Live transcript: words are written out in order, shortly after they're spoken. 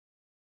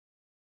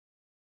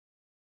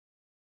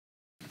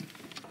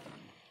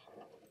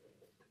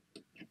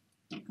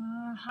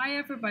Hi,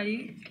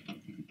 everybody.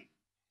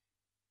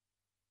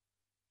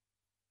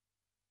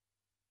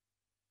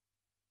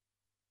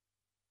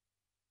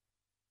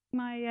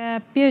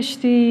 My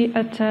PhD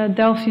at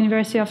Delft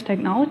University of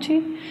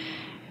Technology,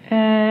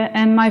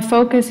 and my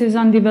focus is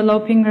on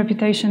developing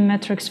reputation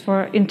metrics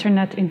for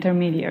internet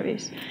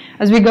intermediaries.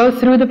 As we go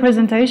through the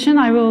presentation,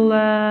 I will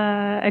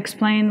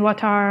explain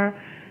what are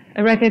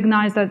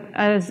recognized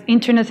as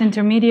internet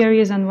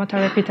intermediaries and what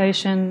are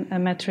reputation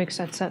metrics,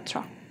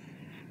 etc.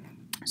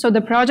 So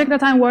the project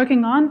that I'm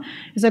working on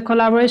is a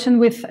collaboration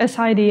with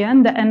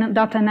SIDN, the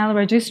 .NL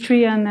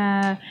Registry, and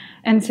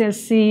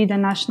NCSC, the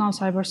National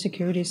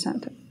Cybersecurity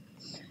Center.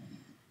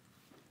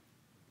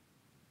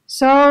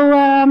 So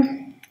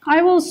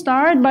I will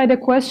start by the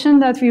question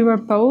that we were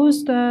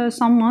posed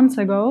some months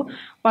ago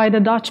by the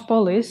Dutch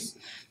police,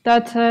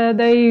 that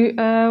they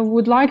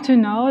would like to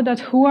know that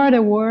who are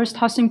the worst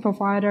hosting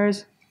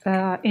providers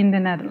in the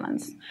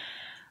Netherlands.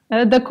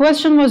 The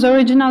question was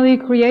originally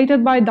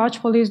created by Dutch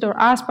police or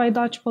asked by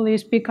Dutch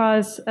police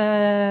because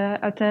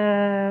at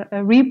a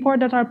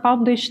report that are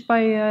published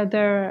by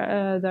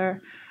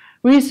their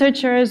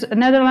researchers,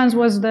 Netherlands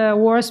was the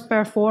worst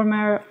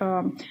performer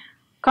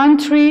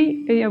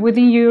country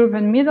within Europe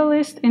and Middle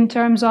East in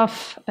terms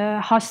of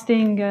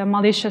hosting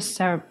malicious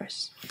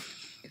servers.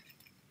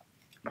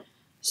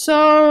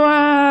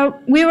 So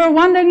we were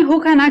wondering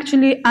who can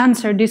actually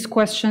answer this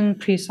question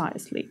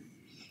precisely.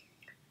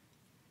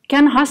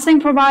 Can hosting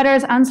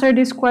providers answer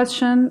this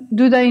question?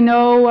 Do they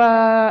know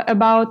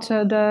about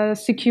the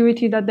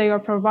security that they are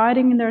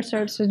providing in their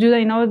services? Do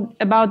they know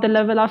about the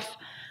level of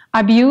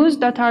abuse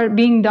that are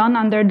being done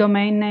on their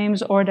domain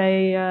names or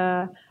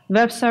their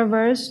web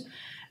servers?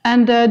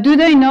 And do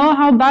they know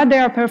how bad they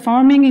are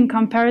performing in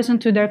comparison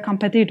to their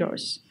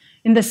competitors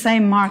in the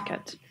same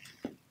market?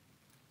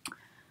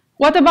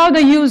 What about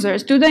the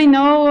users? Do they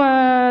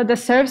know the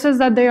services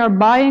that they are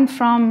buying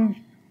from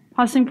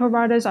hosting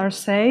providers are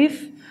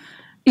safe?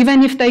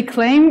 Even if they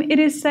claim it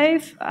is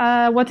safe,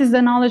 what is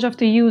the knowledge of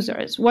the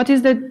users? What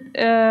is the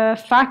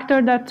factor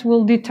that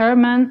will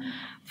determine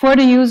for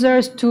the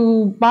users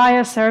to buy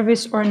a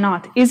service or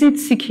not? Is it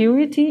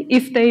security,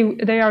 if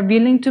they are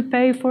willing to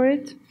pay for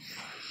it?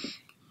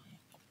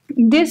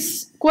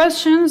 These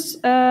questions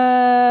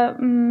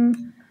can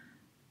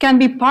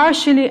be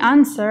partially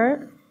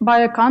answered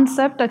by a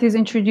concept that is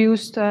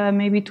introduced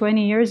maybe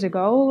 20 years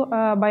ago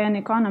by an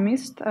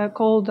economist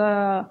called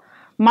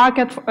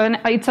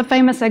it's a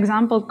famous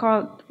example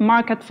called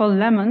market for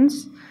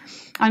lemons.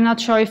 I'm not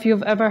sure if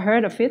you've ever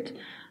heard of it.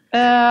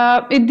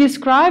 It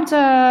describes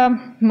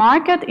a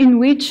market in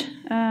which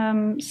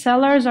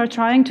sellers are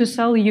trying to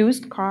sell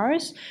used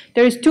cars.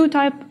 There is two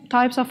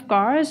types of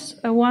cars.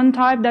 One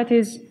type that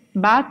is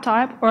bad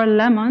type or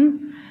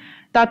lemon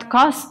that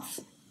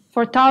costs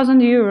 4,000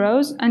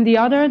 euros, and the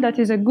other that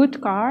is a good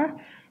car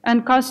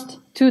and costs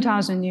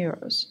 2,000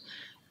 euros.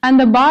 And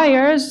the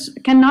buyers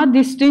cannot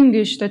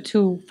distinguish the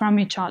two from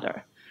each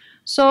other.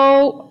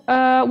 So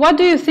what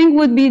do you think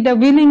would be the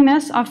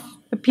willingness of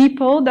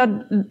people that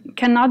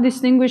cannot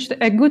distinguish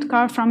a good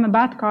car from a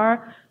bad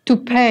car to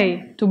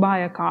pay to buy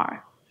a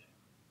car?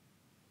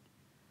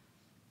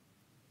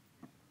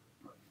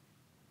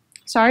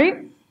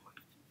 Sorry?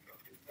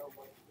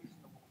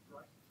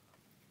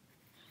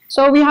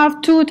 So we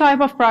have two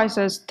types of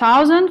prices,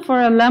 1,000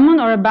 for a lemon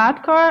or a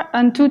bad car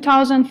and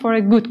 2,000 for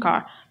a good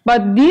car.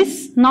 But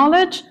this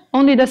knowledge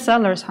only the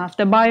sellers have.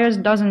 The buyers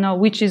doesn't know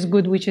which is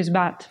good, which is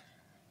bad.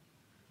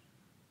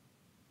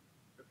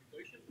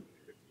 Reputation.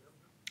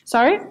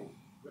 Sorry?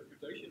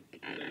 Reputation.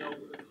 They know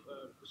if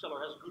the seller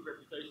has a good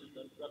reputation,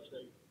 then perhaps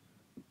they...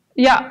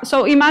 Yeah,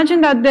 so imagine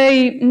that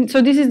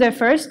so this is their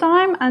first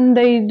time and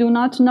they do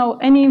not know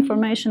any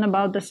information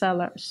about the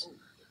sellers.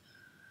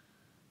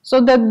 So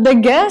the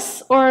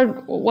guess,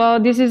 or well,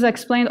 this is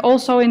explained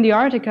also in the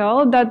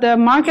article, that the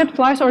market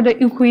price or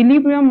the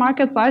equilibrium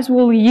market price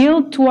will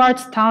yield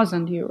towards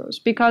 1,000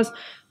 euros because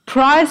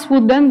price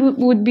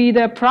would be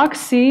the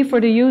proxy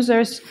for the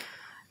users,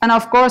 and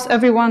of course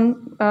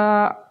everyone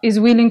is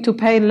willing to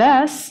pay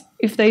less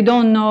if they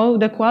don't know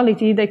the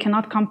quality, they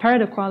cannot compare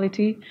the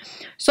quality.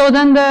 So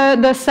then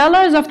the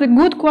sellers of the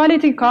good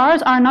quality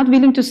cars are not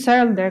willing to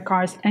sell their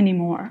cars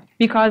anymore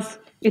because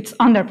it's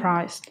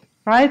underpriced,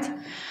 right?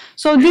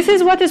 So this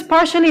is what is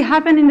partially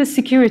happening in the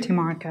security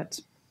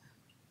market.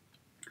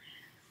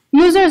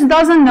 Users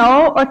doesn't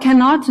know or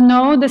cannot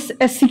know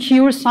a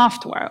secure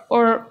software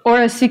or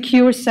a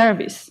secure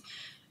service.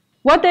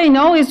 What they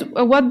know is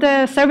what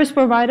the service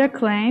provider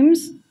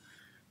claims,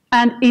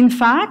 and in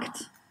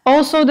fact,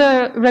 also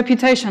the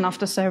reputation of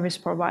the service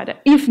provider,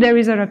 if there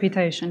is a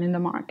reputation in the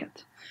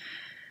market.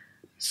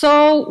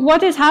 So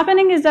what is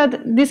happening is that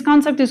this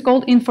concept is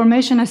called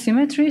information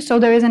asymmetry. So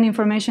there is an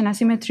information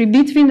asymmetry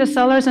between the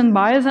sellers and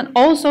buyers and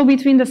also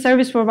between the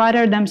service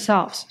provider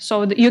themselves.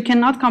 So you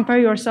cannot compare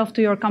yourself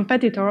to your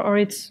competitor, or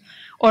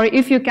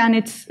if you can,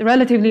 it's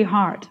relatively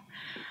hard.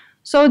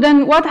 So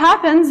then what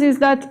happens is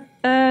that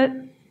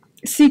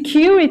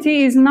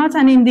security is not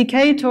an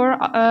indicator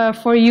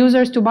for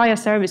users to buy a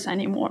service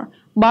anymore,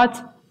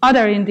 but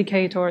other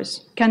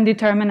indicators can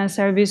determine a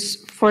service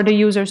for the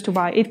users to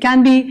buy. It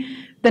can be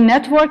the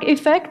network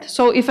effect.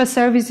 So if a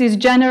service is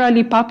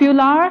generally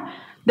popular,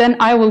 then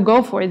I will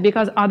go for it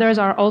because others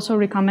are also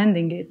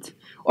recommending it.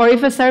 Or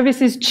if a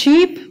service is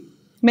cheap,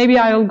 maybe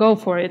I will go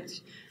for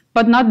it,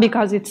 but not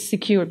because it's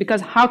secure,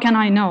 because how can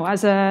I know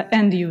as an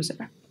end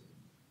user?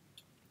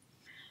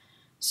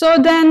 So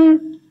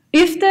then,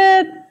 if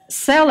the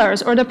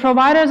sellers or the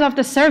providers of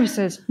the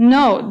services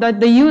know that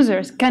the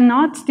users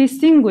cannot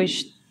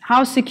distinguish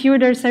how secure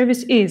their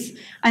service is,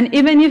 and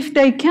even if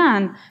they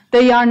can,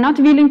 they are not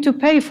willing to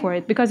pay for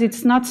it because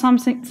it's not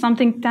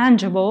something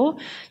tangible,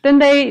 then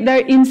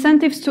their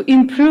incentives to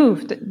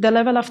improve the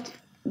level of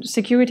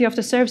security of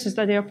the services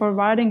that they are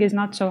providing is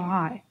not so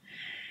high.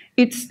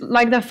 It's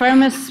like the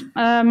famous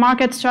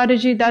market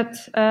strategy that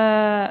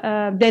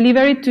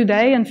deliver it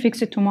today and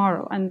fix it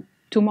tomorrow. And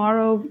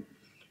tomorrow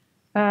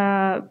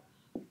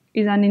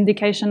is an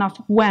indication of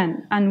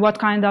when and what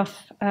kind of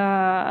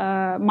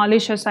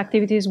malicious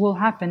activities will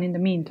happen in the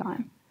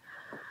meantime.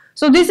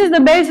 So this is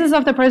the basis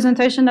of the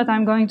presentation that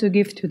I'm going to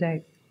give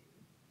today.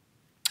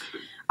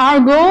 Our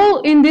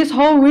goal in this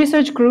whole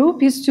research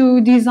group is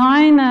to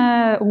design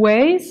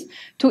ways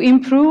to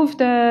improve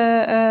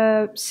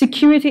the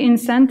security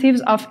incentives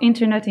of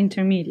internet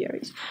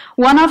intermediaries.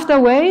 One of the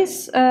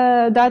ways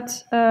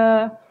that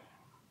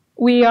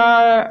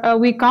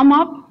we come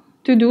up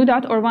to do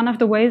that, or one of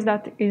the ways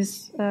that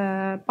is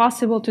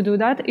possible to do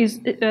that, is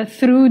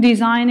through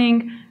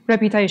designing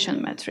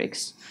reputation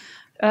metrics,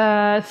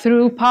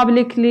 through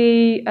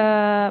publicly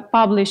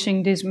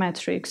publishing these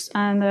metrics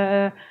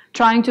and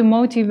trying to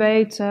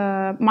motivate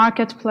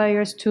market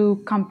players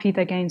to compete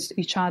against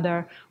each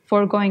other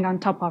for going on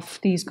top of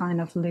these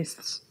kind of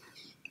lists,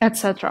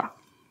 etc.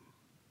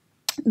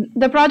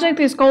 The project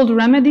is called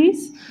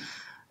Remedies,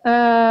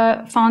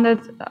 founded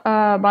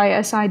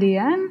by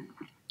SIDN.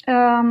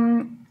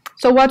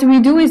 So what we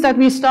do is that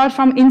we start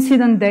from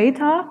incident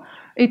data.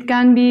 It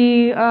can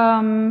be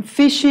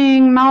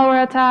phishing,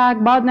 malware attack,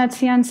 botnet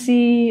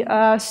CNC,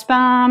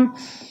 spam,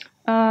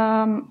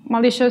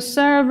 malicious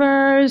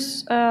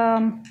servers,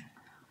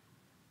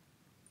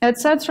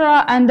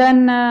 etc. And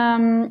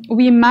then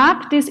we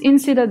map this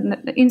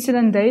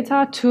incident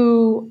data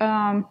to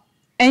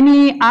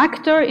any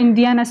actor in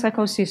DNS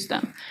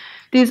ecosystem.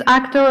 These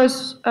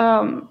actors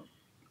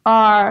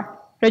are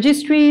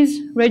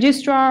registries,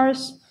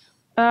 registrars,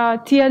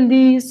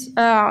 TLDs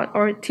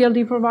or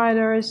TLD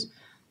providers,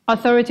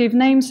 authoritative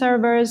name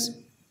servers,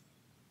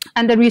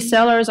 and the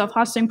resellers of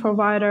hosting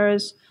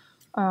providers,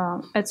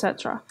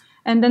 etc.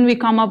 And then we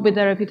come up with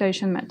the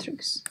reputation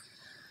metrics.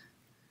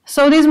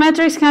 So these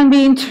metrics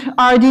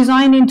are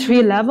designed in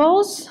 3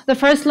 levels. The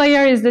first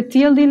layer is the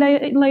TLD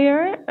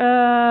layer,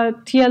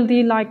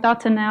 TLD like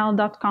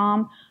 .nl,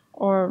 .com,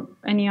 or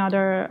any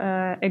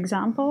other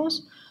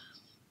examples.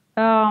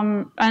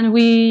 And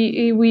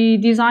we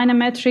design a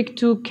metric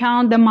to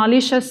count the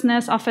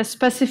maliciousness of a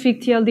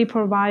specific TLD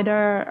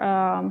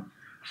provider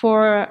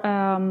for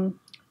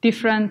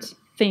different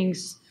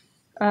things.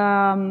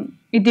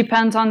 It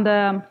depends on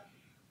the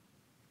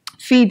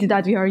feed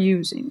that we are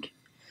using.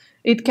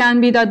 It can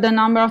be that the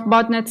number of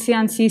botnet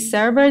CNC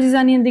servers is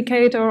an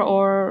indicator,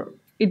 or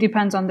it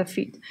depends on the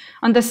feed.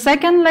 On the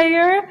second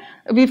layer,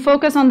 we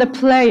focus on the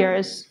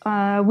players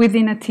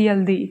within a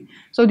TLD.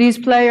 So these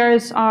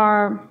players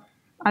are,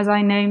 as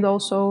I named,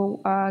 also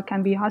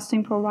can be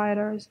hosting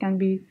providers, can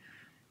be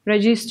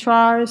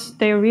registrars,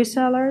 their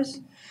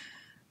resellers.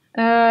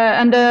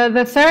 And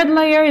the third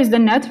layer is the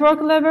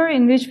network level,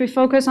 in which we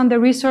focus on the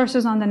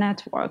resources on the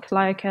network,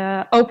 like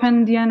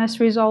open DNS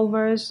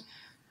resolvers,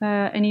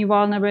 any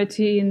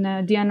vulnerability in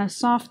DNS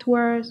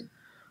softwares,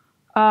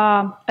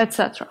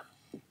 etc.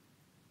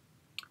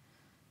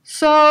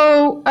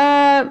 So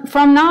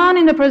from now on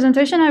in the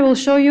presentation, I will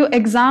show you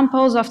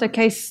examples of the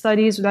case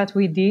studies that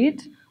we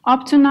did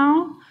up to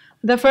now.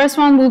 The first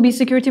one will be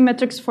security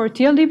metrics for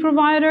TLD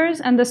providers,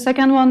 and the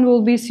second one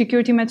will be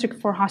security metrics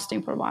for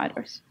hosting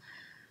providers.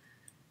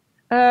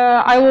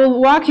 I will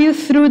walk you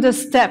through the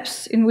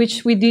steps in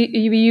which we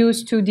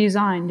use to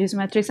design these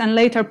metrics and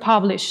later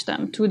publish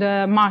them to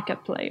the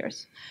market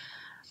players.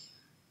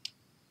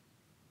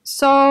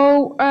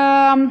 So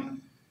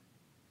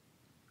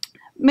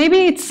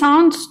maybe it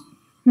sounds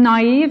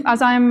naive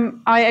as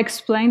I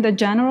explained the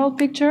general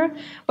picture,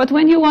 but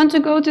when you want to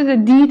go to the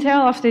detail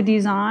of the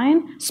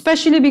design,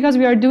 especially because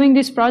we are doing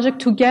this project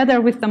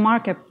together with the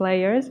market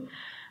players,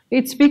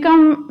 it's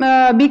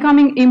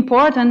becoming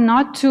important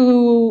not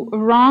to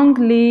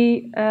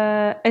wrongly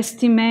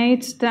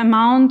estimate the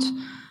amount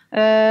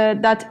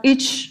that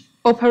each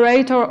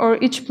operator or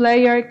each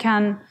player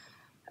can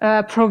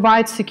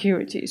provide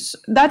securities.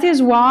 That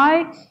is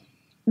why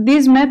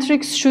these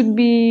metrics should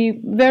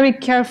be very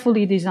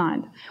carefully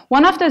designed.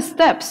 One of the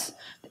steps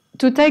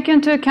to take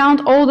into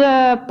account all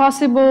the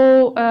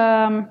possible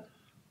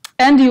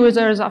end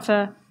users of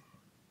an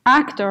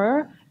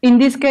actor, in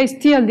this case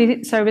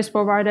TLD service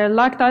provider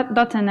like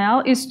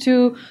 .nl, is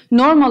to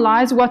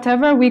normalize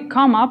whatever we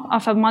come up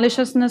of a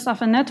maliciousness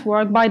of a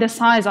network by the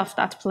size of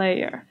that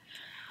player.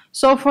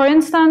 So for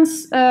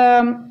instance,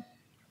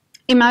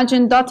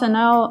 imagine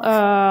 .nl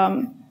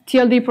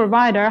TLD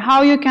provider,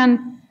 how you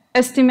can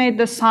estimate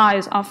the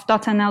size of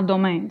 .nl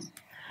domains.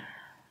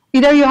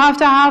 Either you have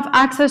to have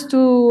access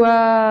to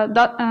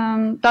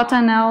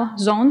 .nl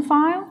zone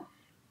file,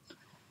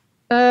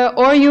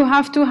 or you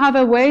have to have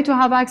a way to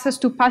have access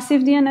to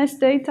passive DNS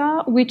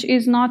data, which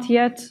is not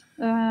yet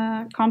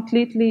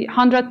completely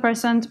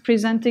 100%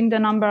 presenting the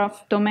number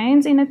of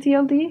domains in a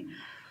TLD.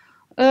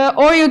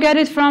 Or you get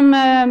it from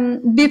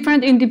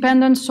different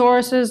independent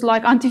sources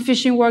like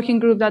Anti-Phishing Working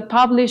Group that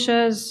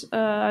publishes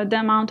the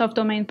amount of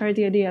domain per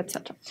TLD,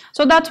 etc.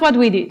 So that's what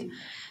we did.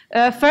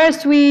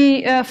 First,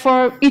 we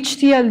for each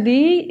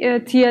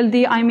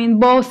TLD, I mean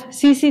both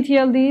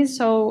ccTLDs,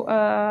 so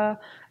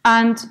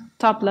and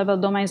top-level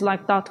domains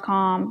like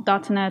 .com,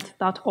 .net,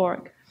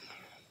 .org.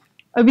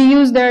 We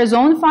used their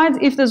zone files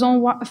if the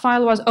zone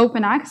file was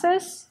open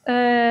access,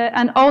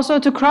 and also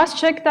to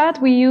cross-check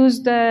that, we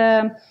used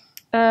the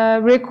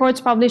records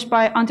published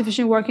by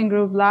Anti-Phishing Working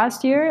Group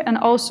last year, and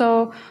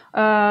also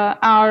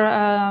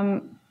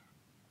our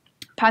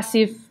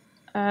passive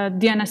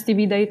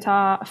DNSDB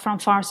data from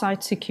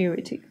Farsight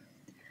Security.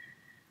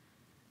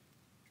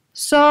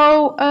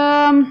 So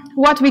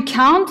what we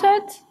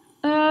counted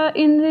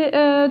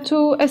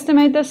to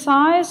estimate the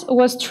size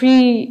was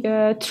three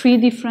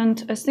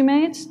different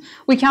estimates.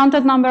 We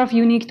counted number of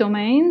unique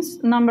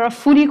domains, number of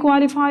fully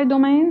qualified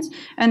domains,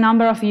 and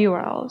number of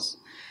URLs.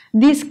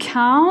 This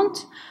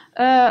count,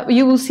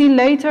 you will see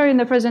later in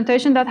the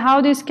presentation that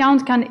how this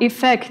count can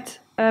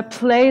affect a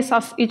place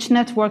of each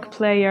network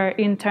player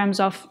in terms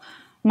of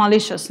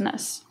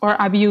maliciousness or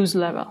abuse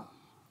level.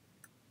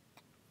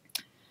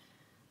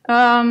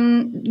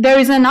 There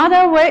is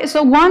another way.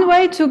 So one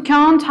way to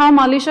count how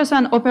malicious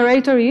an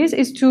operator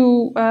is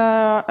to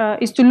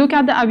look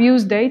at the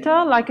abuse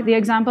data, like the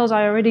examples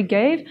I already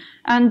gave,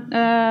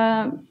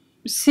 and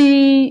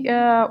see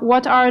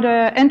what are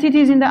the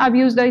entities in the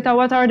abuse data,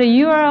 what are the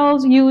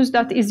URLs used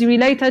that is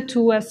related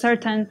to a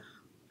certain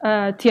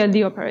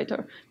TLD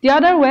operator. The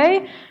other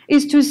way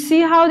is to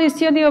see how these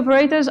TLD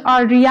operators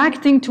are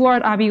reacting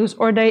toward abuse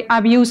or the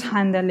abuse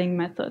handling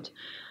method.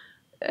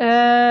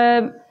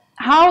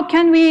 How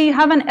can we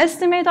have an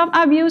estimate of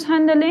abuse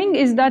handling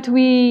is that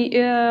we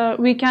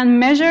can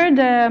measure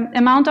the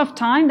amount of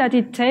time that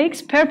it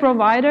takes per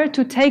provider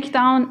to take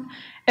down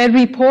a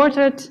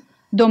reported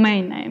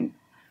domain name,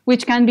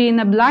 which can be in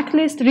a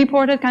blacklist,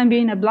 reported can be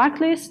in a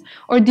blacklist,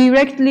 or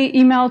directly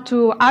emailed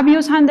to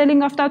abuse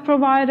handling of that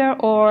provider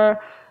or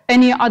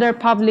any other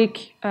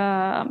public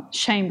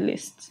shame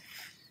lists.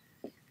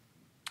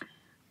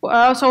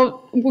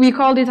 So we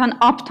called it an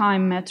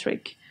uptime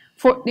metric.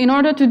 In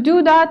order to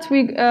do that,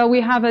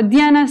 we have a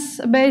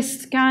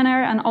DNS-based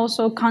scanner and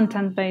also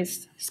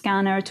content-based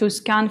scanner to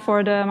scan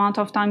for the amount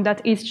of time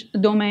that each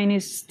domain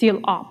is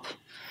still up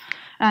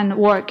and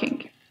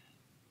working.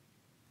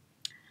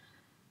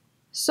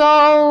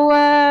 So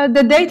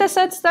the data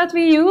sets that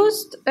we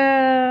used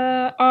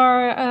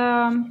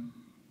are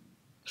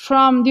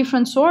from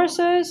different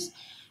sources.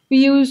 We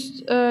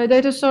used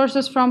data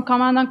sources from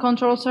command and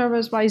control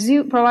servers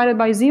provided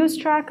by Zeus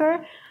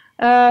Tracker,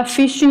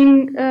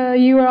 phishing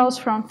URLs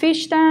from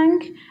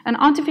PhishTank, an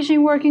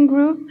anti-phishing working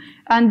group,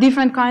 and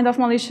different kind of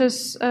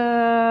malicious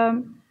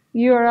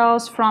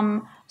URLs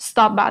from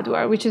Stop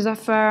Badware, which is a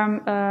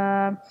firm,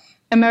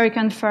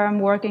 American firm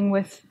working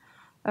with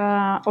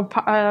or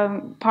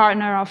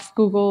partner of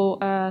Google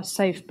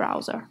Safe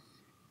Browser.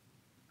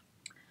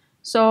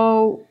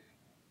 So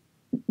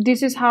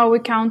this is how we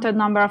counted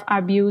number of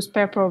abuse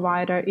per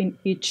provider in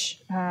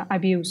each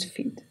abuse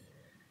feed.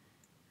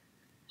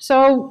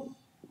 So,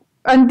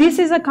 and this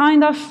is a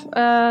kind of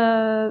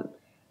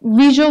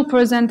visual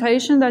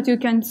presentation that you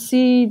can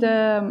see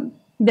the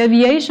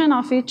deviation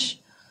of each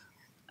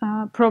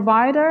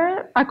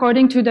provider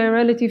according to their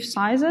relative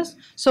sizes.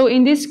 So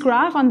in this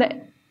graph, on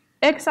the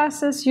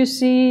x-axis, you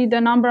see the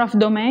number of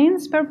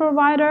domains per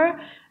provider,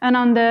 and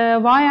on the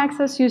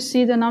y-axis, you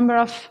see the number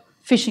of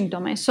phishing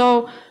domains.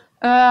 So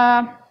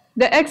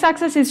the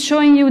x-axis is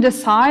showing you the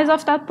size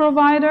of that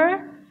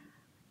provider,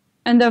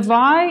 and the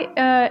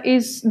y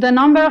is the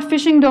number of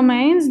phishing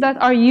domains that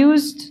are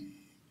used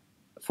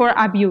for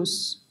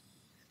abuse,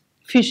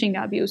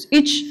 phishing abuse.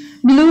 Each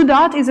blue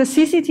dot is a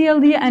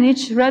ccTLD, and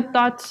each red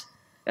dot,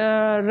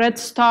 red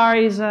star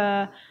is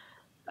a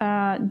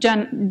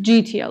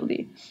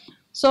gTLD.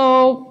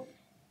 So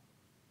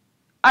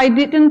I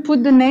didn't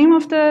put the name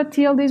of the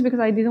TLDs because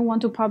I didn't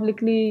want to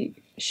publicly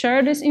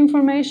share this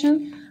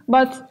information.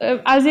 But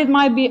as it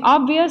might be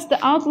obvious, the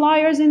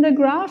outliers in the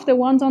graph, the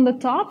ones on the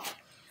top,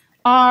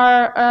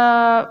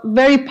 are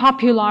very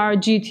popular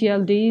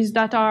gTLDs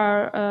that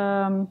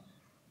are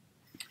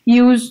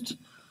used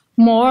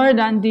more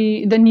than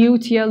the new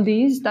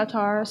TLDs that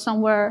are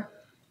somewhere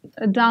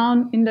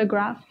down in the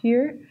graph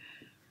here.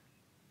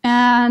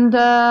 And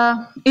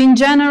in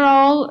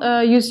general,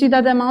 you see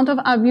that the amount of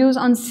abuse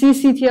on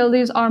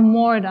ccTLDs are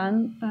more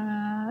than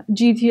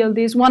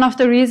gTLDs. One of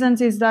the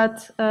reasons is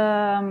that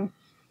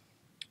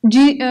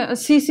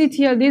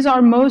ccTLDs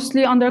are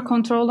mostly under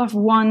control of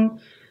one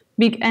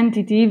big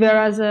entity,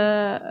 whereas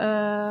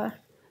a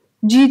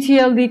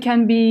GTLD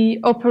can be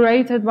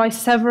operated by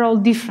several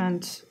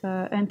different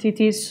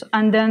entities,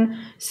 and then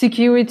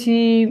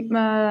security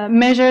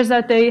measures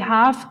that they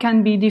have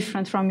can be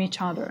different from each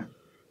other.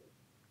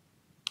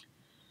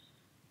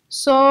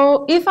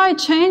 So if I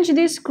change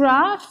this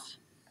graph,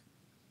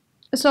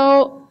 so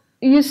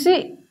you see,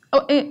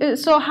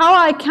 so how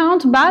I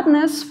count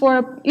badness for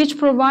each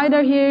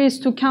provider here is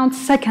to count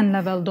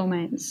second-level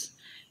domains.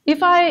 If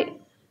I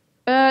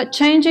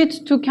change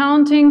it to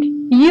counting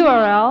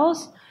URLs,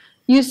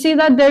 you see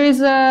that there is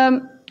a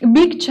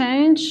big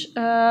change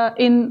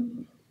in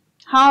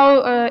how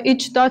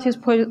each dot is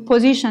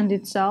positioned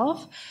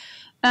itself,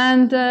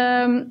 and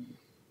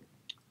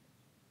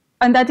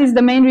that is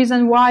the main reason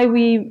why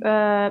we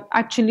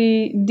actually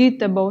did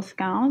the both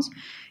counts,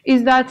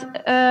 is that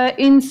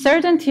in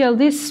certain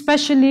TLDs,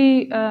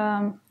 especially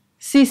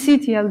CC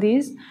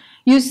TLDs,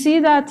 you see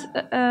that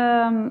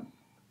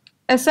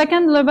a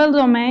second-level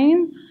domain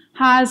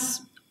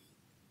has,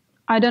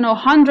 I don't know,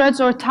 hundreds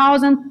or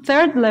thousands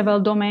third-level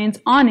domains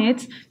on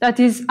it that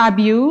is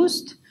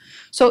abused.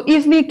 So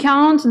if we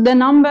count the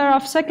number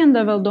of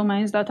second-level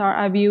domains that are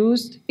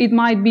abused, it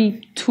might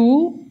be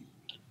 2.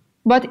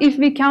 But if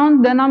we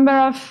count the number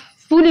of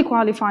fully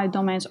qualified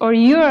domains or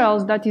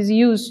URLs that is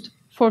used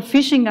for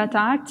phishing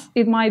attacks,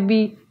 it might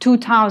be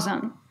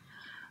 2,000.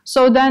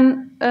 So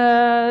then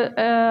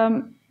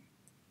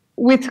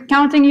with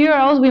counting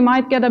URLs, we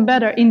might get a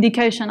better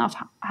indication of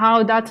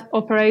how that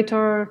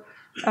operator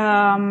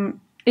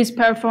is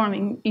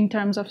performing in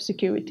terms of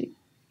security.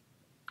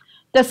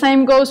 The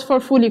same goes for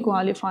fully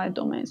qualified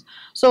domains.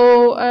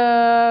 So,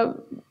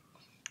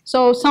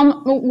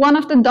 one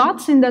of the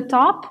dots in the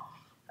top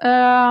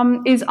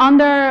is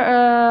under,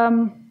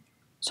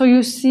 so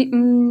you see,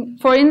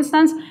 for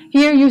instance,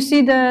 here you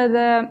see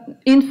the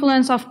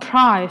influence of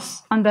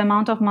price on the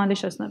amount of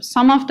maliciousness.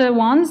 Some of the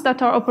ones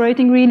that are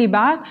operating really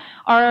bad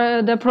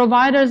are the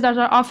providers that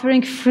are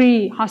offering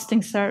free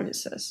hosting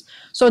services.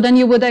 So then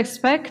you would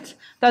expect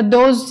that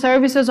those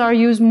services are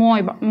used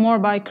more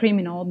by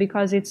criminal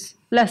because it's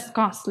less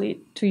costly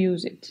to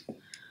use it.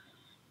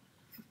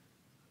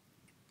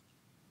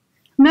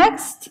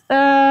 Next,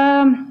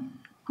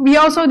 we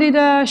also did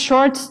a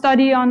short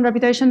study on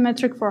reputation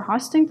metric for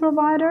hosting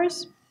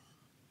providers.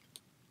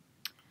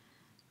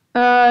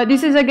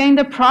 This is again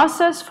the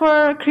process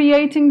for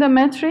creating the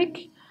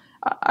metric.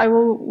 I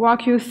will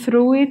walk you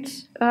through it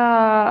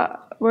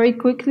very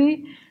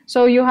quickly.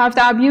 So you have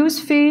the abuse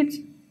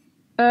feed.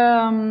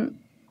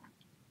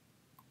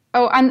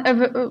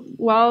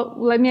 Well,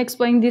 let me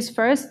explain this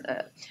first.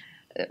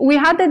 We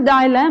had the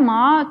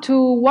dilemma to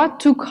what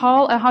to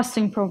call a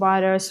hosting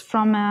providers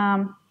from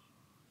a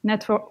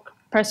network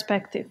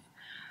perspective.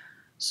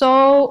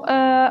 So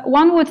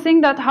one would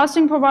think that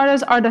hosting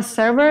providers are the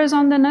servers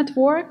on the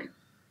network,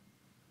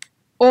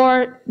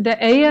 or the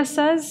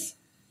ASs,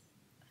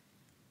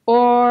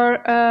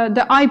 or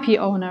the IP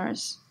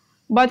owners.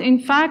 But in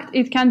fact,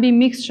 it can be a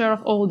mixture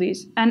of all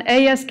these. An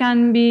AS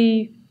can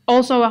be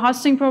also a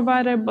hosting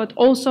provider, but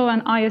also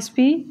an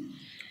ISP.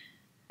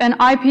 An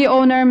IP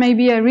owner may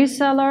be a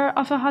reseller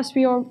of a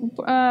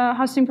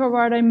hosting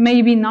provider,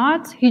 maybe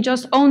not. He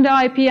just owns the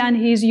IP and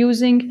he's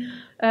using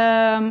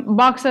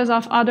boxes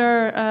of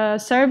other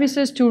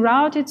services to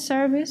route its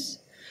service.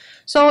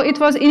 So it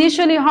was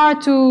initially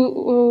hard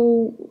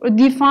to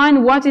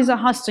define what is a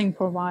hosting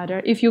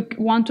provider if you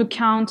want to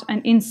count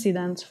an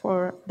incident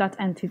for that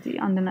entity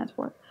on the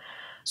network.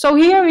 So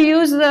here we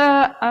use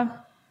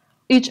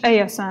each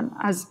ASN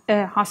as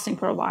a hosting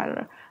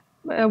provider,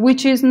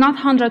 which is not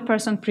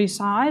 100%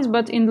 precise,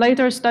 but in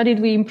later studies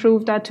we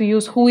improved that to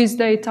use whois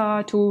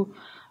data to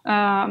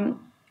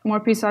more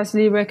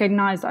precisely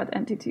recognize that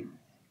entity.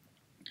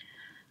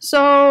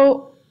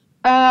 So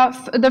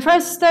the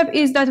first step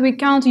is that we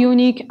count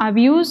unique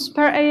abuse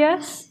per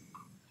AS.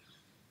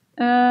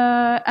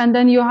 And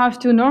then you have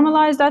to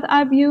normalize that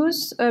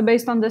abuse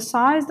based on the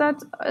size.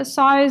 That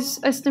size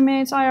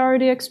estimates I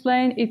already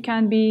explained. It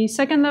can be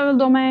second-level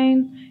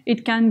domain.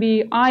 It can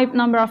be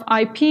number of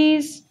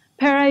IPs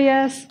per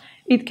AS.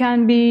 It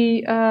can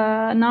be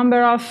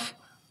number of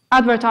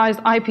advertised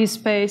IP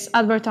space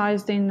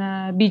advertised in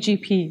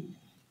BGP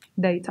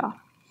data.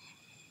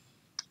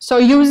 So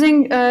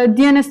using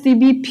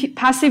DNSDB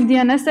passive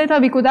DNS data,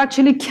 we could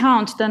actually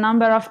count the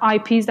number of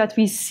IPs that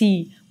we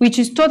see, which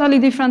is totally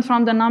different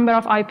from the number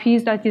of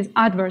IPs that is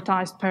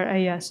advertised per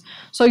AS.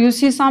 So you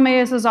see some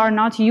ASs are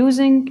not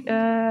using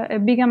a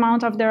big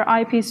amount of their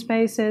IP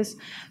spaces.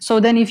 So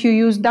then if you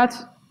use that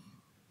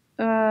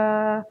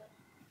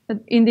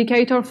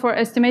indicator for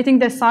estimating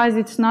the size,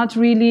 it's not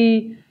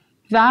really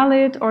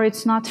valid or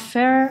it's not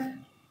fair.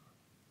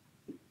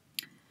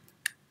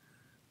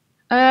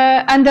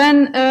 And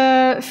then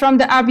from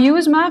the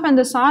abuse map and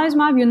the size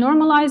map, you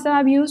normalize the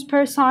abuse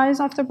per size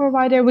of the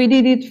provider. We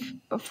did it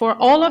for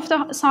all of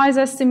the size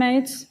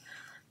estimates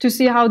to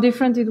see how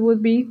different it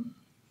would be.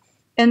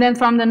 And then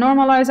from the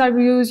normalized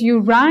abuse, you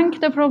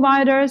rank the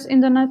providers in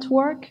the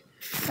network.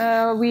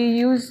 We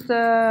used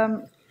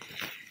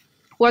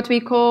what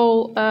we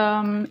call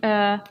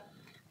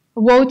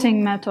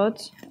voting method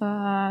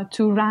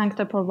to rank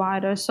the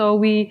providers. So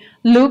we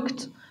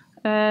looked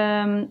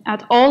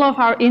at all of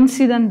our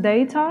incident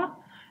data,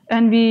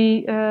 and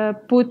we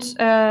put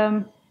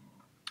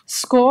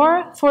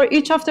score for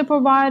each of the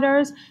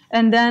providers,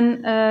 and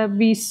then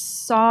we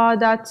saw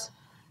that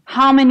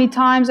how many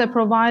times a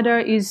provider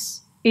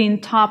is in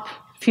top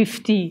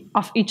 50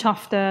 of each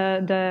of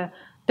the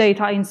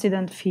data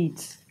incident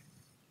feeds.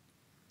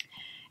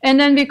 And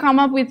then we come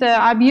up with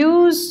the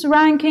abuse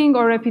ranking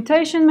or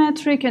reputation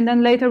metric, and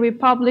then later we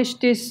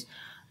published this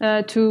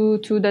to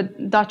the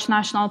Dutch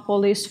National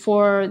Police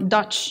for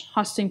Dutch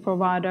hosting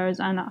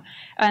providers.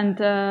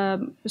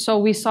 So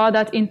we saw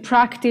that in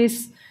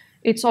practice,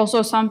 it's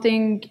also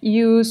something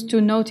used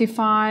to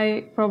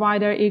notify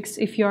provider X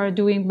if you are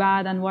doing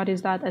bad and what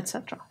is that,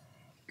 etc.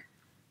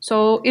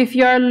 So if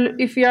you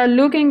are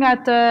looking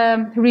at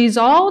the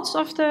results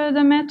of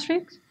the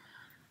metrics,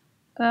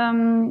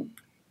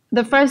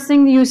 the first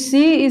thing you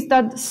see is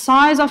that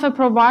size of a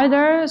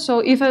provider. So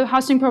if a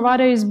hosting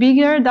provider is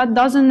bigger, that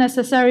doesn't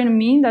necessarily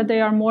mean that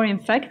they are more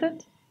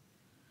infected.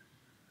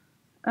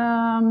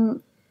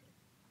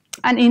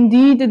 And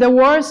indeed, the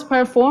worst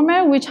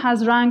performer, which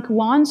has rank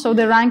 1, so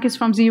the rank is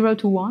from 0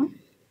 to 1,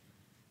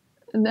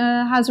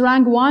 has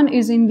rank 1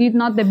 is indeed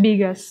not the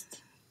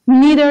biggest,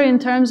 neither in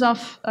terms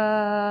of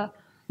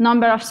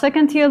number of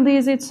second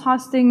TLDs it's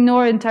hosting,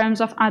 nor in terms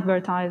of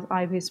advertised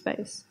IP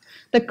space.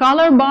 The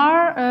color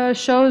bar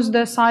shows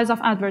the size of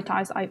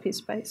advertised IP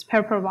space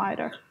per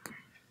provider.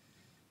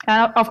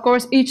 And of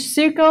course, each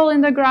circle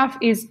in the graph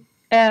is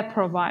a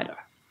provider.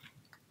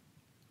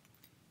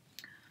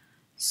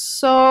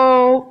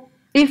 So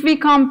if we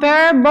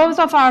compare both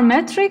of our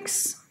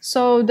metrics,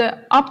 so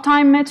the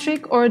uptime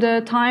metric, or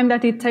the time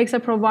that it takes a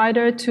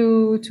provider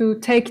to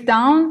take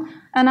down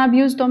an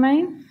abused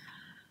domain,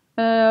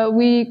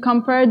 we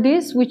compare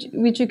this,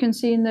 which you can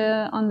see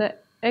on the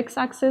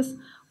x-axis,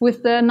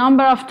 with the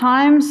number of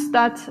times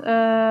that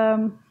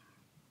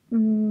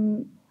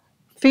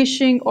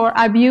phishing or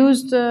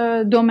abused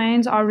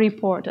domains are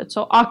reported,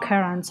 so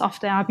occurrence of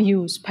the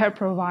abuse per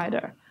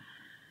provider.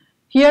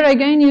 Here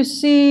again, you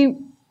see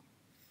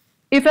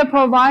if a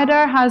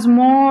provider has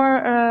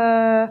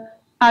more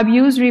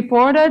abuse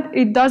reported,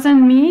 it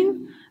doesn't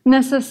mean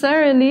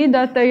necessarily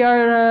that they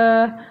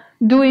are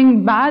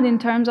doing bad in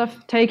terms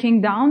of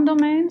taking down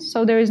domains.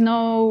 So there is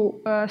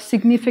no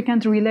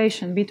significant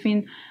relation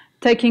between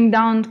taking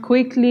down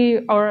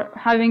quickly or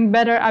having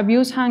better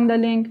abuse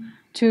handling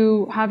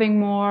to having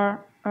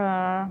more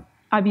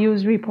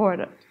abuse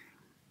reported.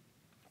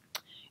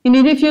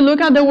 Indeed, if you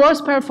look at the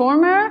worst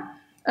performer,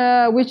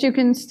 which you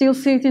can still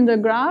see it in the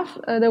graph,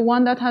 the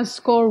one that has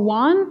score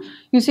 1,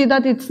 you see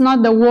that it's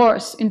not the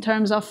worst in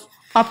terms of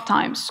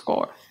uptime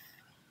score.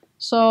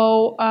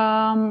 So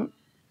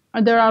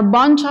there are a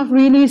bunch of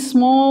really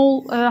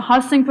small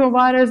hosting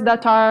providers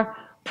that are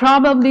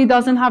probably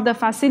doesn't have the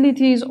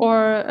facilities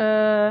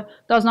or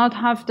does not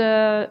have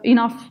the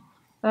enough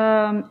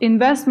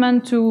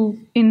investment to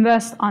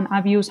invest on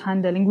abuse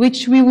handling,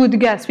 which we would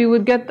guess. We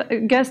would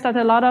guess that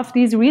a lot of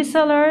these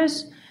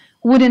resellers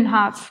wouldn't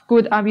have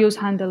good abuse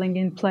handling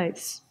in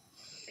place.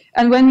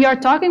 And when we are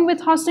talking with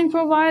hosting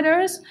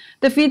providers,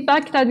 the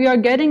feedback that we are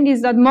getting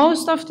is that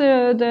most of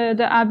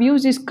the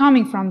abuse is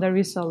coming from the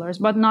resellers,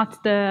 but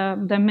not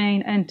the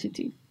main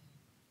entity.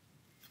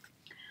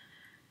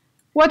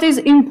 What is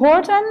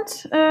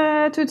important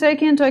to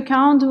take into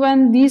account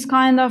when these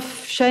kind of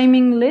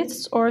shaming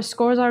lists or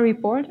scores are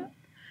reported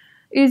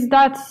is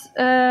that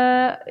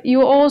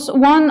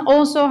one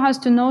also has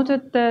to note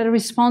the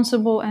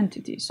responsible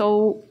entity.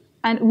 So,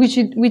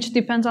 which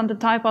depends on the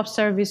type of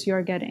service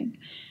you're getting.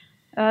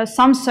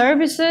 Some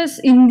services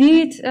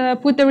indeed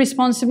put the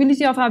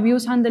responsibility of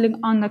abuse handling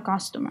on the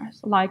customers,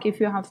 like if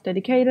you have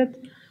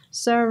dedicated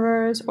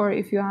servers or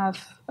if you have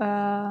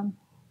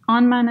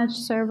unmanaged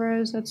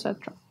servers,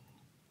 etc.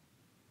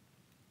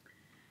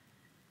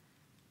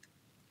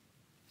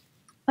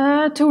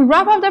 To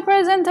wrap up the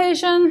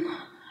presentation,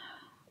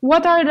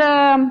 what are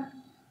the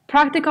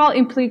practical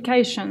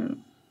implications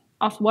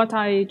of what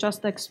I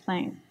just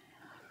explained?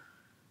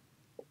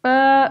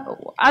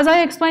 As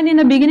I explained in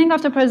the beginning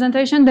of the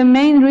presentation, the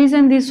main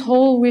reason this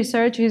whole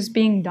research is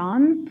being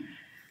done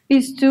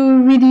is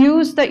to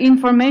reduce the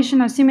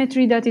information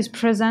asymmetry that is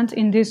present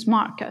in this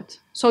market.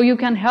 So you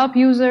can help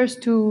users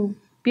to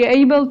be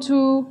able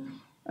to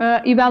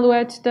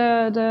evaluate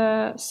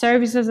the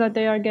services that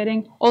they are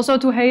getting, also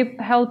to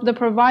help the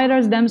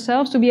providers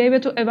themselves to be able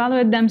to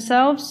evaluate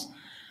themselves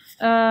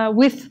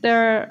with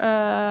their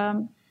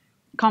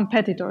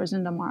competitors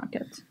in the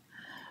market.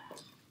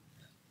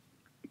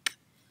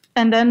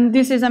 And then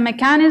this is a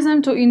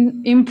mechanism to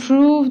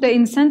improve the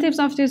incentives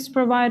of these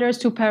providers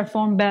to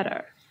perform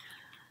better.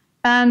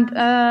 And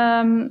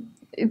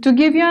to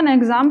give you an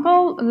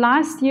example,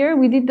 last year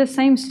we did the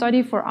same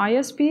study for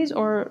ISPs,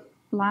 or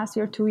last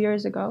year, 2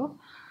 years ago.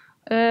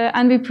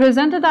 And we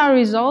presented our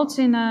results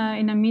in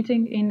a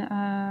meeting in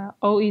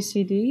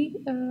OECD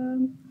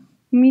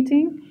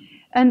meeting.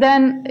 And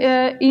then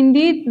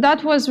indeed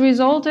that was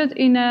resulted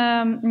in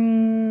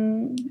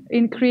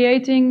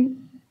creating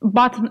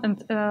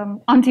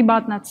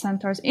anti-botnet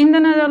centers in the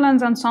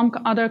Netherlands and some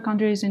other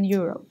countries in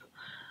Europe.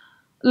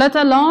 Let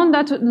alone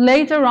that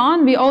later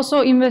on we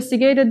also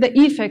investigated the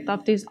effect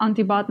of these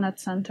anti-botnet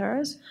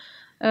centers.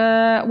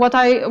 What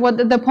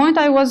the point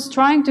I was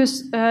trying to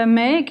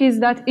make is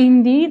that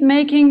indeed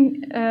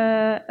making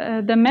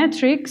the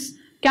metrics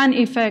can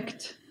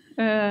affect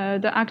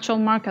the actual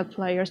market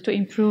players to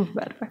improve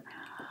better.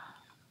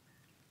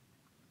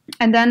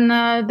 And then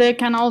they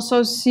can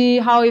also see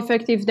how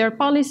effective their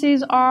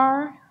policies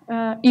are,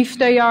 if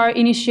they are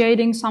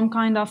initiating some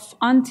kind of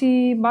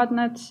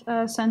anti-botnet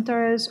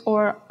centers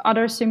or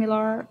other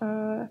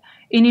similar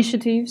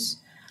initiatives.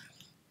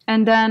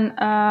 And then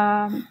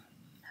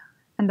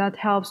and that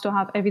helps to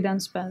have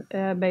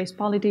evidence-based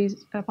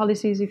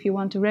policies if you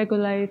want to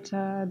regulate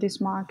this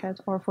market,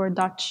 or for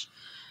Dutch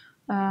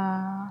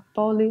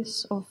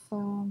police of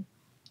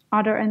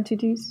other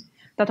entities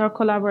that are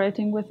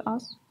collaborating with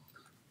us.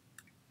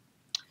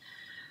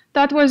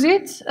 That was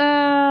it.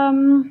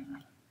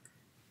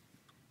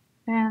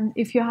 And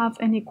if you have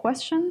any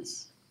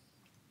questions,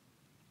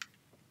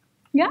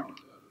 yeah?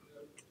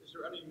 Is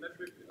there any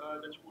metric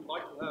that you would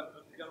like to have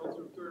but cannot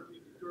currently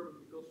determine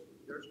because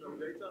there's no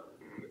data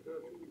to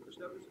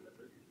establish a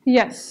metric?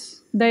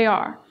 Yes, they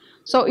are.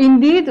 So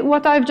indeed,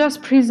 what I've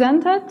just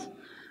presented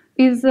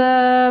is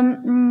a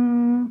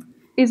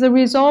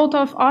result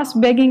of us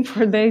begging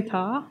for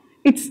data.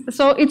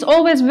 It's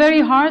always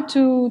very hard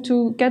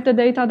to get the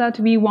data that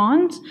we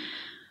want.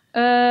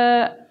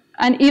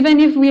 And even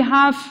if we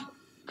have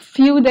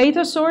few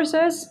data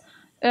sources,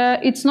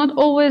 it's not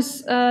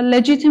always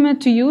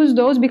legitimate to use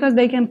those because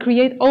they can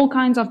create all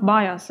kinds of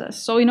biases.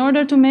 So in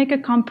order to make a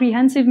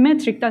comprehensive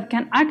metric that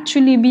can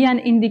actually be an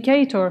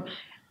indicator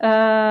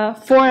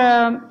for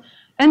an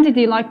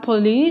entity like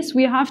police,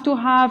 we have to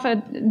have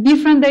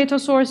different data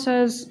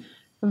sources,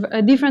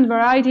 different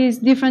varieties,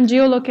 different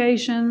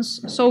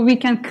geolocations, so we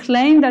can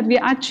claim that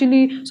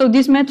so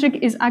this metric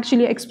is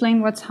actually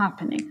explain what's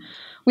happening.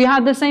 We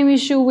had the same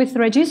issue with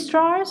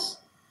registrars,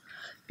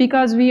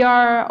 because we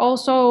are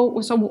also,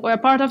 so a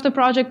part of the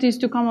project is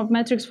to come up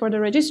metrics for the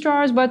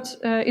registrars, but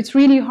it's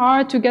really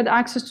hard to get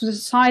access to the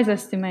size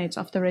estimates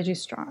of the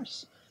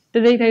registrars. The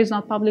data is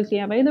not publicly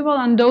available,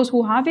 and those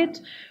who have it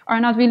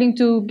are not willing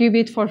to give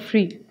it for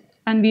free.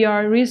 And we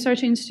are a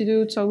research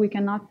institute, so we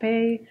cannot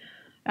pay,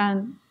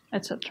 and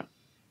etc.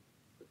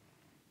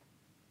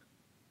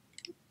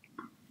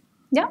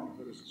 Yeah?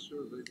 There is a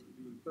survey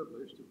being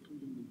published,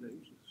 including the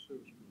names of the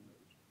service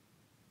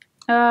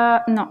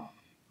providers. No.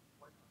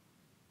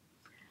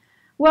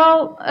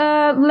 Well,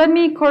 let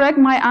me correct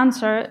my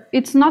answer.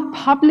 It's not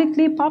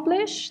publicly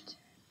published,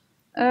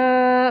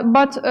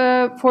 but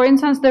for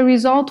instance, the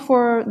result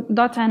for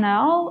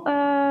 .nl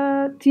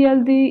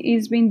TLD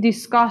is being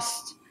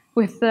discussed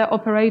with the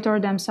operator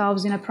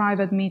themselves in a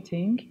private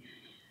meeting.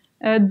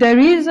 There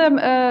is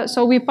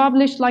so we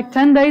published like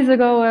 10 days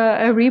ago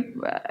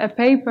a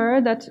paper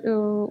that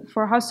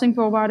for hosting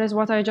providers,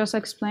 what I just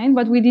explained,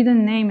 but we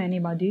didn't name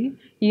anybody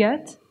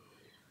yet.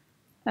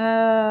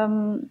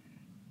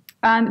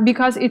 And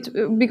because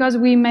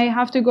we may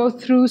have to go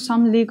through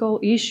some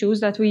legal issues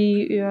that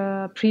we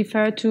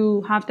prefer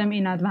to have them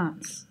in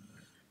advance.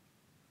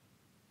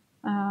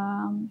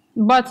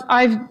 But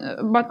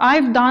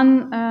I've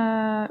done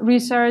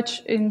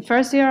research in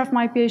first year of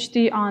my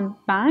PhD on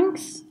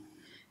banks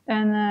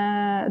and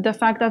the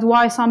fact that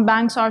why some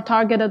banks are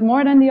targeted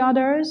more than the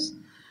others.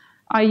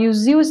 I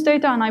used Zeus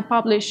data and I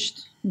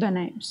published the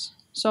names.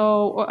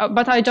 So,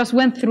 but I just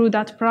went through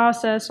that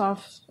process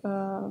of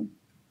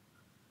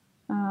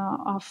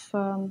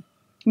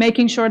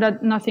making sure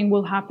that nothing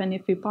will happen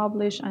if we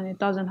publish and it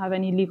doesn't have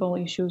any legal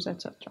issues,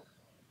 etc.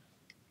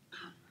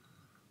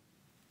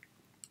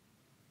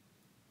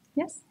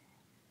 Yes?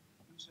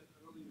 You said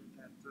earlier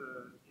that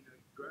in a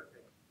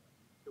graphic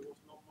there was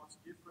not much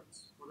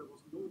difference, or there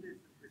was no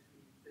difference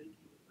between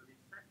taking an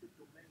infected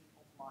domain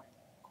offline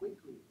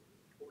quickly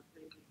or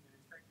taking an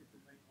infected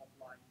domain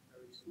offline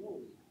very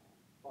slowly.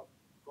 But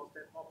does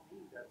that not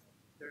mean that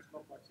there's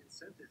not much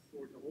incentive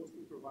for the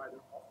hosting provider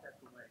of that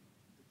domain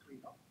to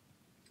clean up?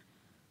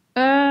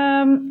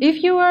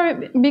 If you are,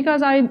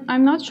 because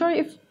I'm not sure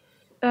if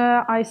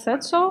I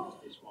said so.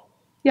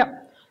 Yeah.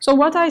 So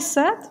what I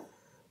said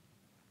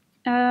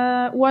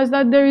was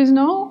that there is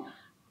no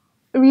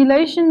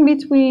relation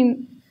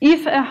between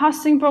if a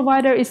hosting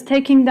provider is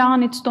taking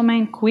down its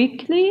domain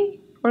quickly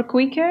or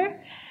quicker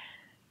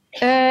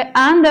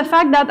and the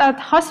fact that a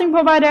hosting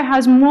provider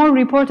has more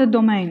reported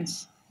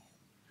domains.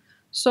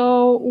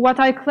 So what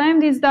I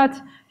claimed is that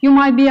you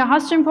might be a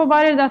hosting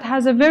provider that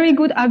has a very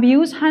good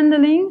abuse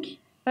handling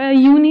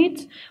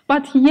unit,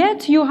 but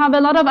yet you have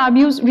a lot of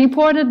abuse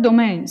reported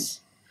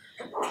domains.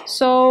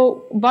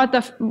 So, but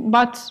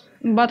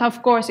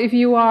of course, if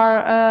you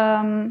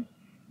are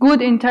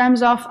good in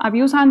terms of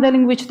abuse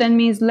handling, which then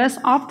means less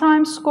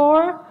uptime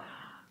score,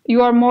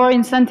 you are more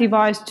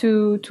incentivized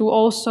to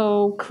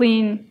also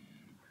clean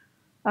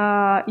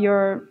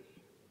your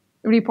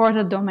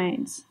reported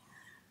domains.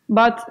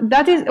 But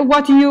that is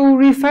what you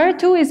refer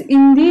to is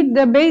indeed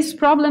the base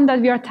problem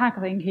that we are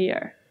tackling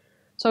here.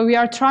 So we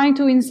are trying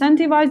to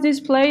incentivize these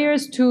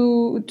players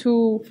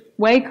to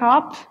wake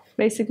up,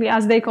 basically,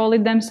 as they call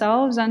it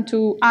themselves, and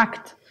to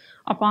act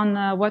upon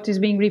what is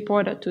being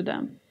reported to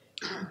them.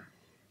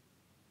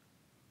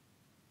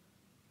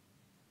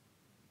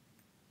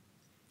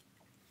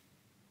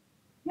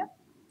 Yeah.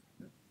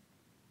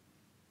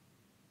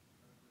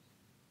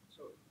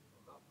 So,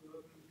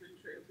 can you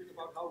say anything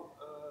about how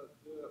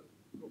the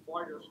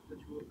providers that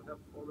you have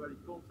already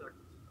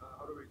contacted,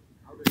 how they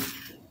are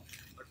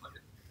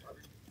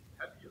they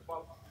happy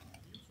about the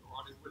use, or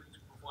are they willing to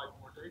provide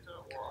more data,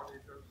 or are they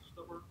very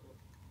stubborn, or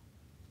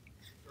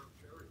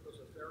does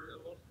it vary a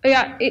lot?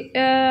 Yeah,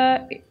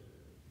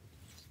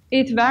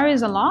 it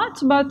varies a lot,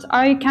 but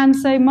I can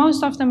say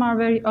most of them are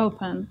very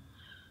open.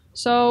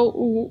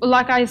 So,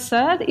 like I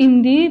said,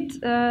 indeed,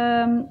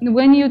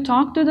 when you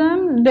talk to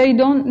them,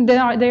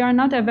 they are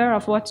not aware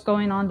of what's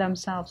going on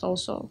themselves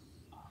also.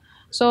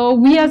 So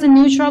we as a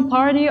neutral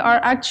party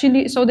are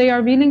actually, so they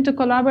are willing to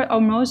collaborate,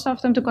 or most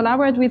of them to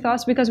collaborate with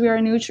us, because we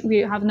are neutral. We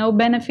have no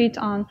benefit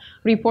on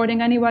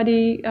reporting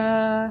anybody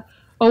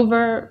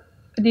over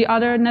the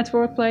other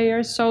network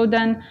players. So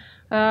then,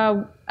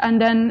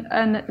 and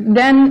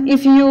then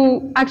if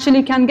you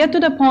actually can get to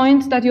the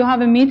point that you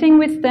have a meeting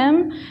with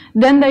them,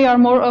 then they are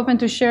more open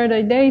to share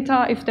the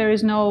data if there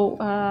is no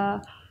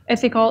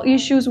ethical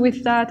issues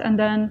with that, and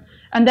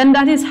then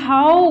that is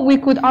how we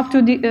could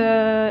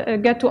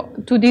get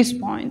to this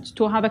point,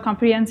 to have a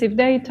comprehensive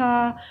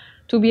data,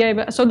 to be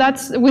able. So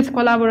that's with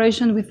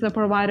collaboration with the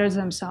providers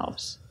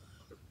themselves.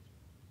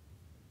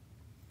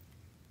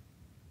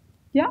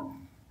 Yeah.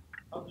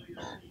 How do you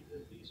see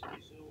that these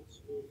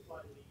results will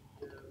finally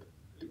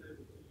be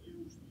able to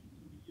be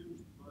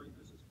used by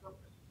us as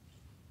companies?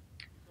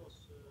 Because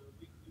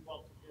we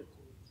want to get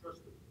to a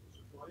trusted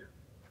supplier,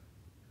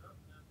 and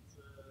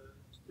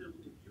still,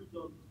 if you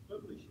don't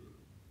publish it,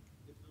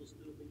 it will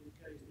still be the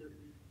case that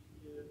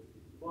the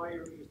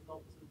buyer is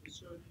not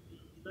discerning the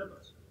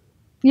dilemmas.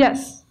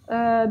 Yes,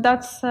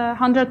 that's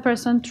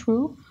 100%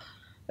 true,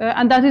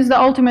 and that is the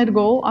ultimate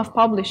goal of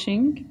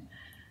publishing.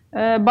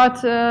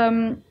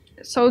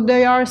 So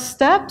there are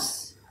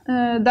steps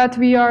that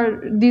we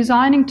are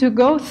designing to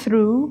go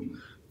through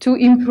to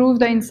improve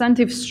the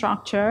incentive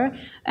structure.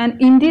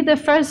 And indeed, the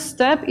first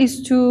step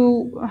is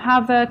to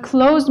have a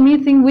closed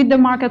meeting with the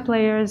market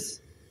players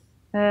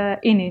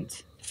in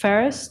it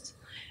first,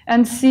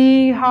 and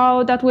see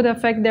how that would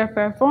affect their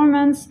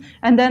performance.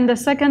 And then the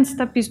second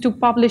step is to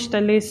publish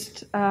the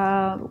list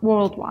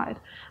worldwide.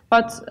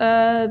 But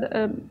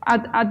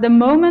at the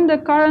moment, the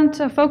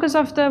current focus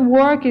of the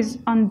work is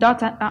on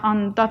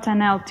 .nl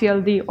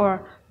TLD,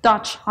 or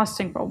Dutch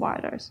hosting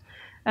providers,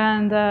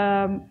 and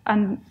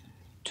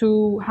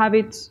to have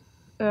it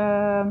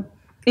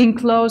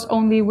enclosed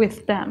only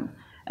with them,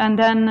 and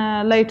then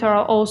later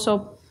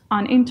also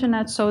on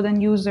internet, so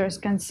then users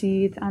can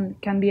see it and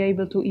can be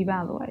able to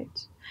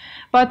evaluate.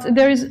 But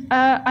there is,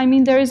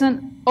 there is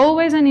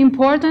always an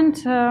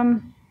important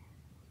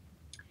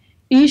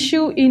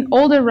issue in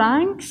all the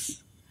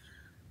ranks,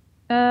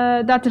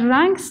 that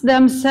ranks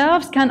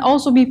themselves can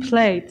also be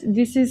played.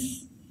 This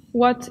is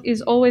what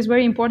is always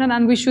very important,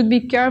 and we should be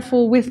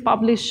careful with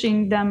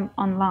publishing them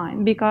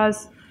online,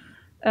 because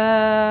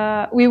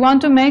we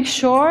want to make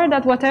sure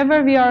that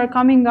whatever we are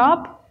coming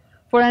up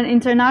for an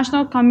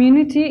international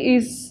community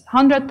is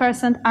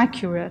 100%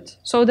 accurate.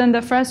 So then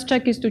the first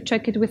check is to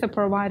check it with the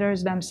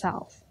providers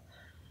themselves.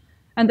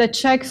 And the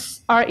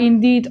checks are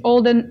indeed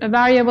all the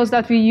variables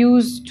that we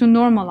use to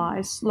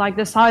normalize, like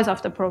the size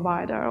of the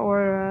provider,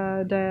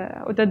 or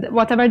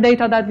whatever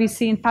data that we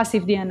see in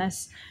passive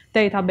DNS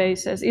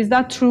databases. Is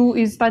that true?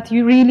 Is that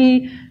you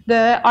really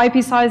the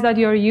IP size that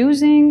you're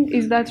using?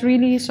 Is that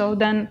really? So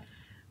then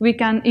we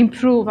can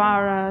improve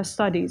our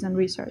studies and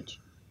research.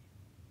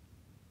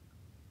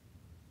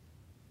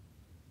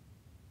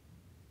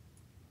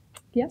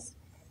 Yes?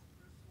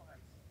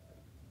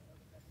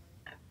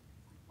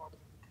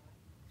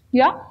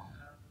 Yeah?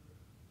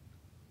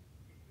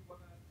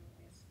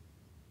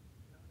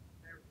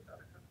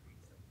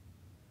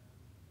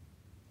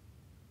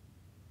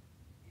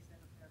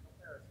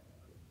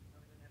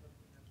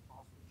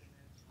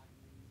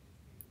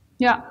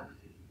 Yeah.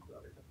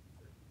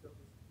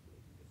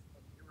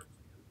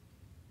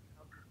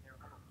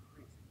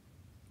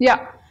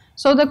 Yeah.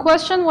 So the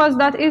question was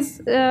that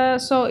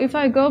so if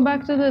I go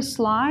back to the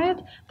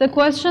slide, the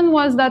question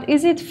was that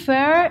is it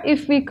fair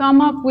if we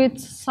come up with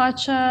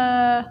such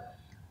a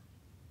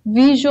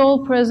visual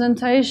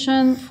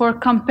presentation for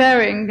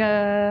comparing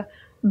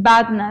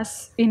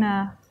badness in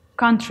a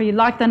country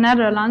like the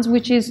Netherlands,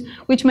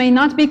 which may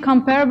not be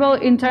comparable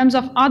in terms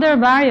of other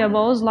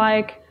variables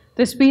like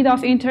the speed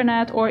of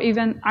internet, or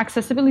even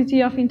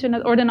accessibility of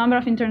internet, or the number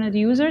of internet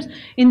users.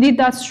 Indeed,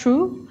 that's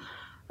true.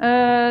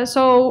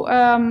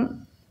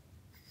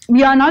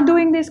 We are not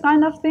doing these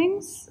kind of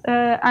things,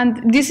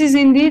 and this is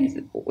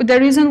indeed the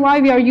reason why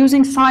we are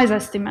using size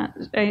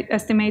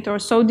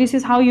estimators. So this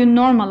is how you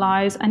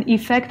normalize an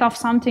effect of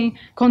something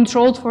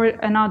controlled for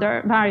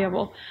another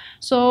variable.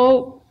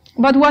 So,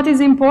 but what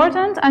is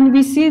important, and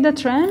we see the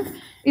trend,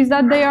 is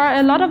that there are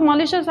a lot of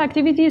malicious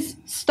activities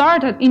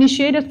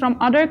initiated from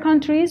other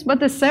countries, but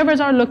the servers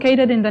are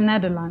located in the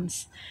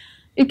Netherlands.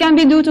 It can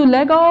be due to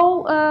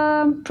legal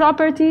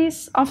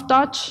properties of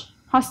Dutch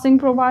hosting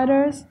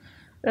providers.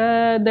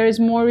 There is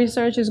more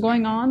research is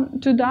going on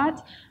to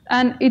that.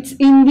 And it's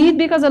indeed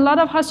because a lot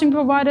of hosting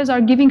providers are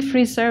giving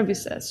free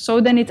services. So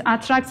then it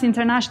attracts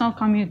international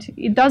community.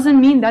 It doesn't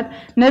mean that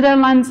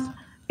Netherlands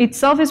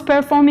itself is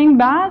performing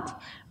bad,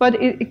 but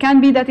it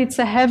can be that it's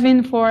a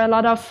haven for a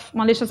lot of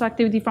malicious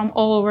activity from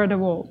all over the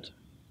world.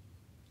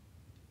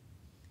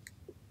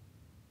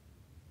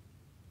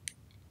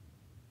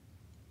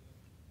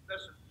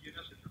 That's DNS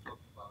that you're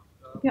talking about.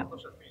 Yeah. What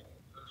does that mean?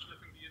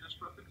 Sniffing DNS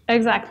traffic?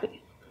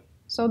 Exactly.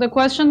 So the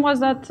question was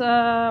that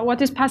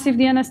what is passive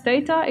DNS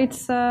data?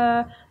 It's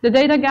the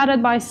data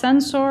gathered by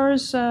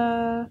sensors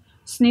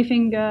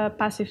sniffing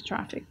passive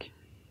traffic.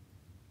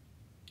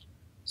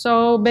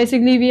 So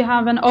basically we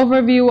have an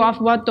overview of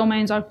what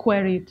domains are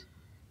queried.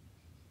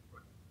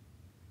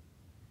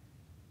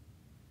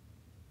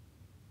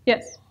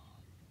 Yes.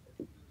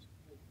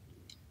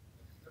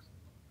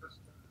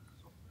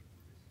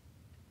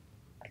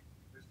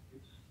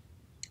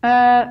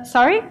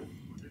 Sorry?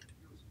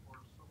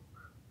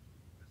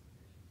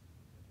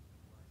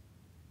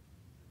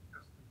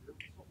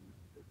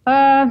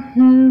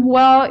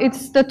 Well,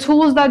 it's the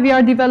tools that we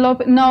are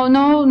developing.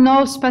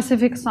 No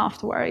specific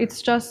software.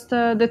 It's just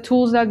the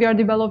tools that we are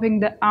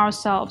developing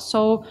ourselves.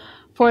 So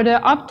for the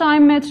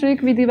uptime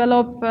metric, we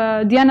develop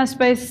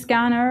DNS-based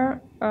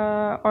scanner,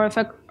 or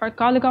a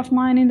colleague of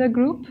mine in the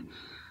group.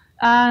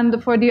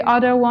 And for the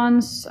other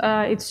ones,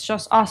 it's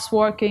just us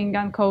working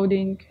and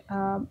coding.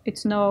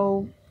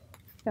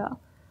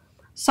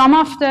 Some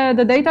of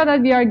the data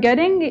that we are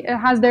getting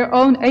has their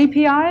own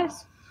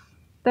APIs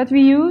that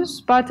we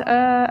use, but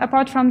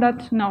apart from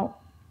that, no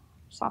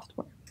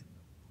software.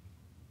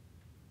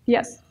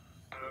 Yes? It's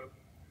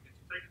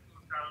taken into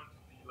account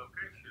the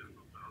location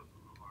of the host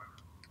provider.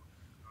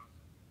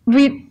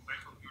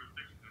 Based on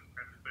jurisdiction, it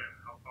can depend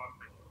how fast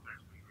they can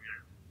actually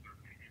react to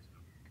certain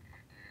incidents.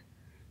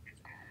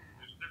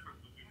 There's a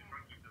difference between the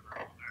countries that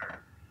are out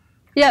there.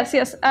 Yes.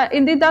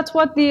 Indeed, that's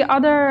what the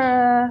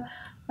other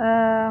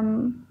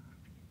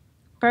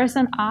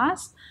person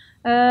asked.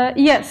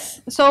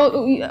 Yes.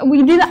 So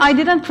I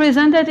didn't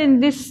present it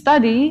in this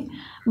study,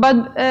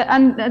 but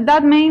and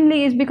that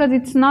mainly is because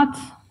it's not.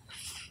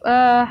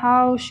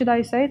 How should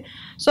I say it?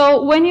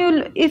 So when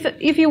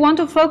if you want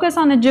to focus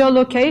on a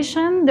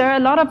geolocation, there are a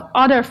lot of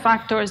other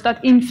factors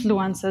that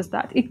influences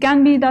that. It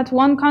can be that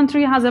one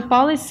country has a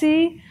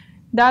policy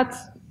that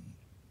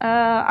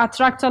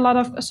attracts a lot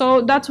of.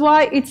 So that's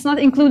why it's not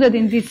included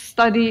in this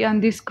study, and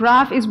this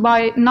graph is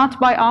not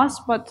by us,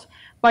 but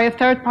by a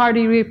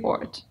third-party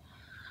report.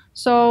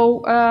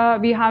 So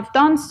we have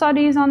done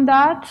studies on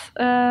that,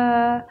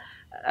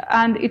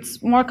 and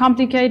it's more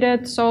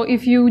complicated. So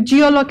if you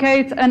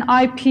geolocate an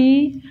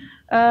IP,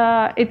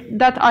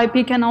 that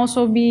IP can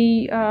also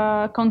be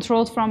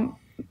controlled from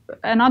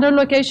another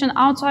location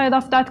outside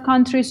of that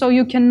country, so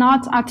you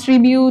cannot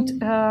attribute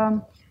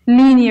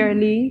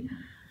linearly.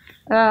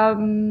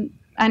 And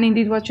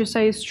indeed, what you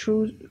say is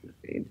true.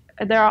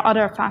 There are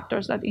other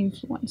factors that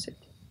influence it.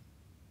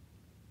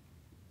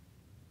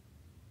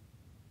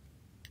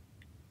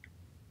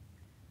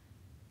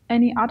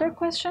 Any other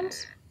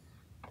questions?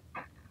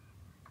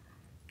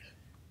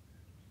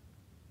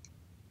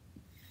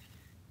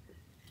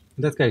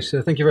 In that case,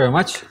 thank you very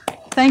much.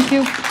 Thank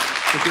you.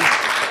 Thank you.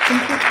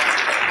 Thank you.